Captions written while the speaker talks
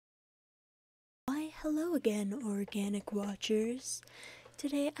Hello again, organic watchers.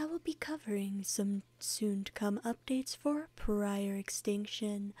 Today I will be covering some soon-to-come updates for Prior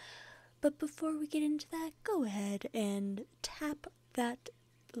Extinction. But before we get into that, go ahead and tap that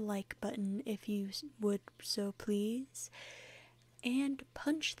like button if you would so please. And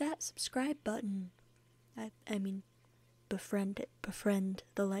punch that subscribe button. I mean, befriend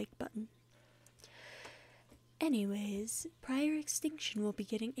the like button. Anyways, Prior Extinction will be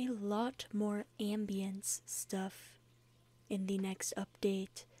getting a lot more ambience stuff in the next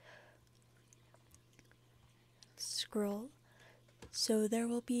update. Scroll. So there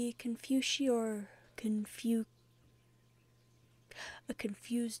will be a confused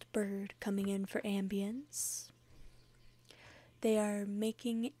bird coming in for ambience. They are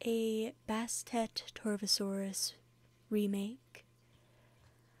making a PTEROSAURS remake.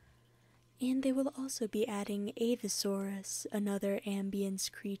 And they will also be adding Avisaurus, another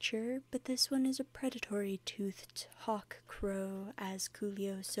ambience creature, but this one is a predatory-toothed hawk crow, as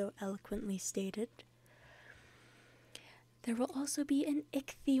Coolio so eloquently stated. There will also be an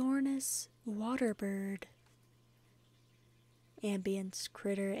Ichthyornis waterbird ambience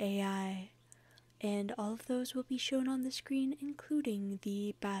critter AI, and all of those will be shown on the screen, including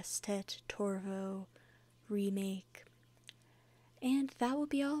the Bastet Torvo remake. And that will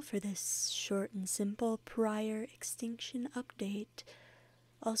be all for this short and simple Prior Extinction update.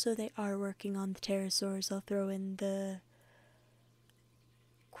 Also, they are working on the pterosaurs. I'll throw in the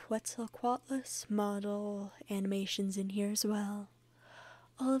Quetzalcoatlus model animations in here as well.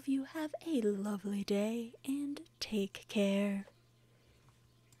 All of you have a lovely day and take care.